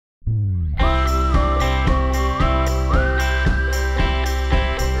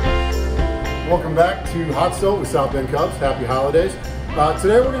Welcome back to Hot Stove with South Bend Cubs. Happy holidays.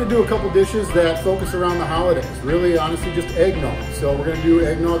 Today we're going to do a couple dishes that focus around the holidays. Really, honestly, just eggnog. So we're going to do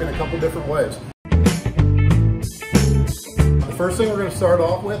eggnog in a couple different ways. The first thing we're going to start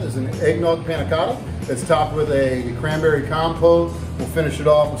off with is an eggnog panna cotta. It's topped with a cranberry compote. We'll finish it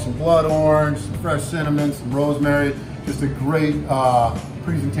off with some blood orange, some fresh cinnamon, some rosemary. Just a great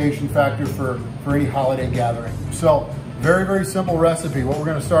presentation factor for any holiday gathering. So very, very simple recipe. What we're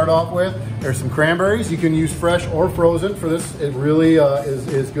going to start off with, there's some cranberries. You can use fresh or frozen for this. It really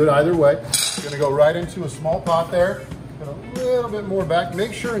is good either way. You're going to go right into a small pot there. Put a little bit more back.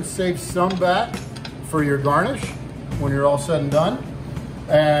 Make sure and save some back for your garnish when you're all said and done.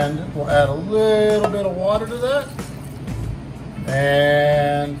 And we'll add a little bit of water to that.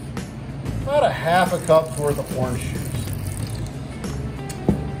 And about a half a cup's worth of orange juice.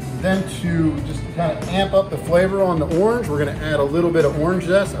 Then to just kind of amp up the flavor on the orange, we're going to add a little bit of orange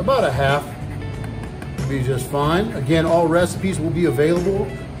zest, about a half, will be just fine. Again, all recipes will be available.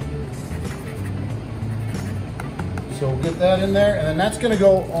 So we'll get that in there, and then that's going to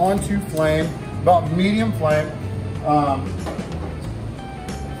go onto flame, about medium flame,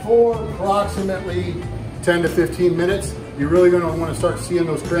 for approximately 10 to 15 minutes. You're really going to want to start seeing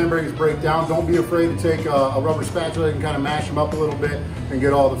those cranberries break down. Don't be afraid to take a rubber spatula and kind of mash them up a little bit and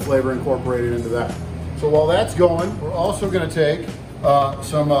get all the flavor incorporated into that. So while that's going, we're also going to take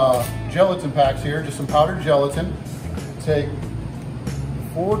some gelatin packs here, just some powdered gelatin. Take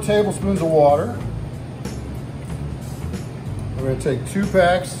 4 tablespoons of water. We're going to take 2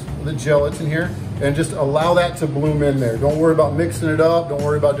 packs of the gelatin here and just allow that to bloom in there. Don't worry about mixing it up. Don't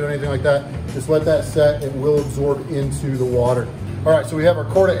worry about doing anything like that. Just let that set. It will absorb into the water. All right, so we have our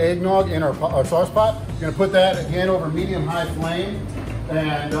quart of eggnog in our sauce pot. You're gonna put that again over medium-high flame,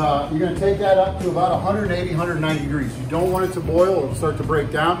 and you're gonna take that up to about 180, 190 degrees. You don't want it to boil, it'll start to break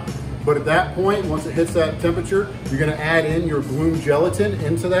down. But at that point, once it hits that temperature, you're gonna add in your bloom gelatin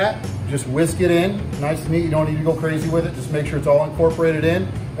into that. Just whisk it in, nice and neat. You don't need to go crazy with it. Just make sure it's all incorporated in,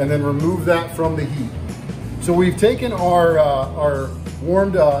 and then remove that from the heat. So we've taken our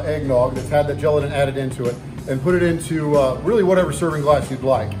warmed eggnog that's had the gelatin added into it and put it into really whatever serving glass you'd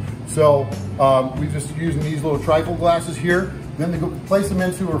like. So we're just using these little trifle glasses here. Then they place them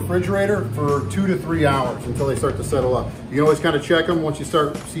into a refrigerator for 2 to 3 hours until they start to settle up. You can always kind of check them. Once you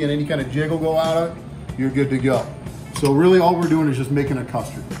start seeing any kind of jiggle go out of it, you're good to go. So really all we're doing is just making a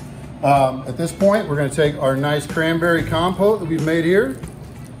custard. At this point, we're going to take our nice cranberry compote that we've made here.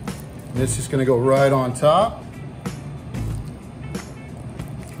 And it's just going to go right on top.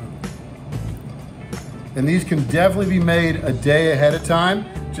 And these can definitely be made a day ahead of time.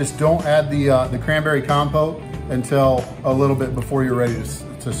 Just don't add the cranberry compote until a little bit before you're ready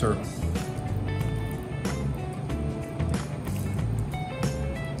to serve them.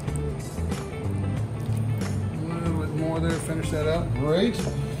 A little bit more there, finish that up, great.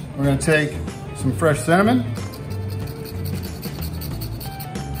 We're gonna take some fresh cinnamon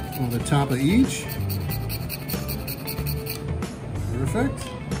over the top of each. Perfect.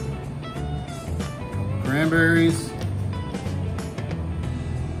 Cranberries.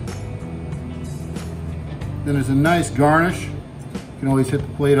 Then there's a nice garnish. You can always hit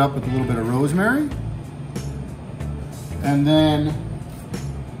the plate up with a little bit of rosemary. And then,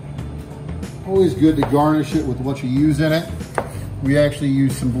 always good to garnish it with what you use in it. We actually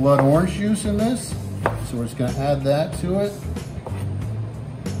use some blood orange juice in this. So we're just gonna add that to it.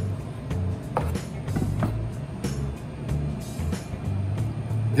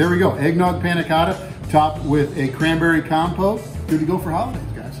 There we go, eggnog panna cotta topped with a cranberry compote. Good to go for holidays,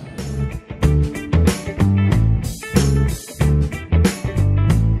 guys.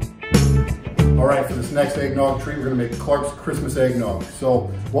 All right, for this next eggnog treat, we're gonna make Clark's Christmas eggnog. So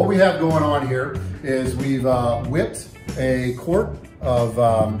what we have going on here is we've whipped a quart of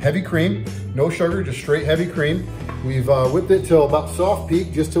heavy cream, no sugar, just straight heavy cream. We've whipped it till about soft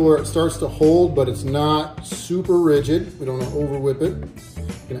peak, just to where it starts to hold, but it's not super rigid. We don't want to over whip it.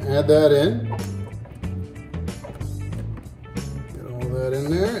 Gonna add that in. Get all that in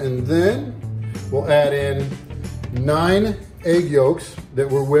there, and then we'll add in 9 egg yolks that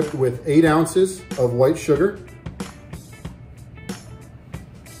were whipped with 8 ounces of white sugar.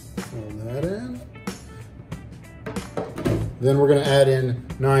 Throw that in. Then we're gonna add in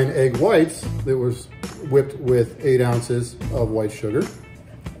 9 egg whites that was whipped with 8 ounces of white sugar.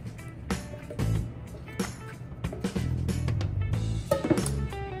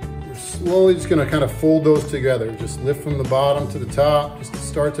 You're slowly just gonna kind of fold those together. Just lift from the bottom to the top, just to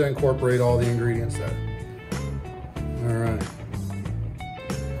start to incorporate all the ingredients there. All right.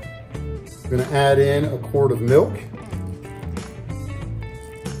 We're gonna add in a quart of milk.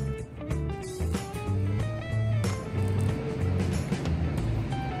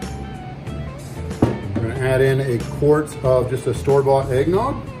 add in a quart of just a store-bought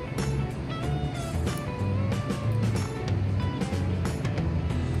eggnog.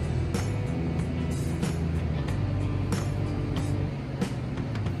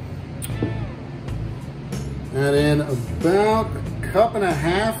 Add in about a cup and a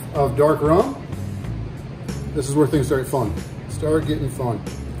half of dark rum. This is where things start getting fun.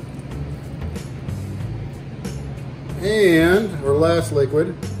 And our last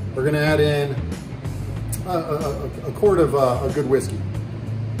liquid, we're gonna add in a quart of a good whiskey.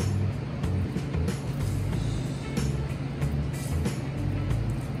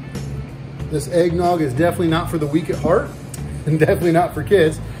 This eggnog is definitely not for the weak at heart, and definitely not for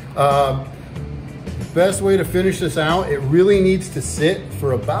kids. Best way to finish this out, it really needs to sit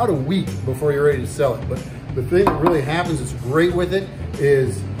for about a week before you're ready to sell it. But the thing that really happens that's great with it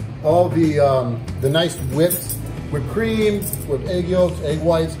is all the nice whipped cream, whipped egg yolks, egg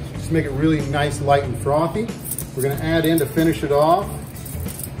whites, just make it really nice, light, and frothy. We're gonna add in, to finish it off,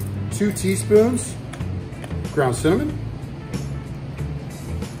 2 teaspoons ground cinnamon,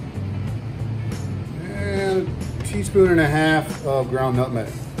 and a teaspoon and a half of ground nutmeg.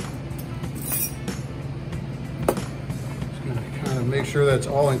 Make sure that's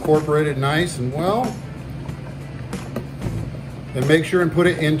all incorporated nice and well. And make sure and put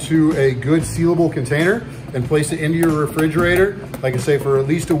it into a good sealable container and place it into your refrigerator, like I say, for at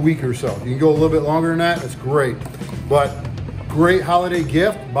least a week or so. You can go a little bit longer than that, that's great. But great holiday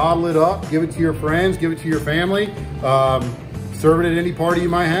gift, bottle it up, give it to your friends, give it to your family, serve it at any party you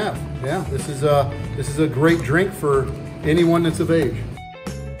might have. Yeah, this is a great drink for anyone that's of age.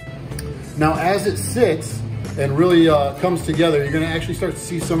 Now, as it sits, and really comes together, you're gonna actually start to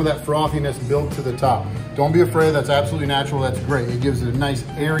see some of that frothiness build to the top. Don't be afraid, that's absolutely natural, that's great. It gives it a nice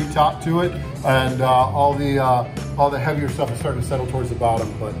airy top to it, and all the heavier stuff is starting to settle towards the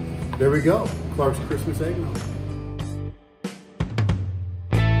bottom. But there we go, Clark's Christmas eggnog.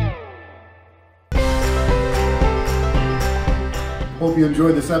 Hope you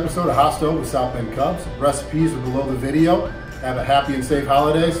enjoyed this episode of Hot Stove with South Bend Cubs. Recipes are below the video. Have a happy and safe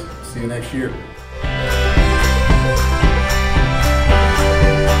holidays. See you next year.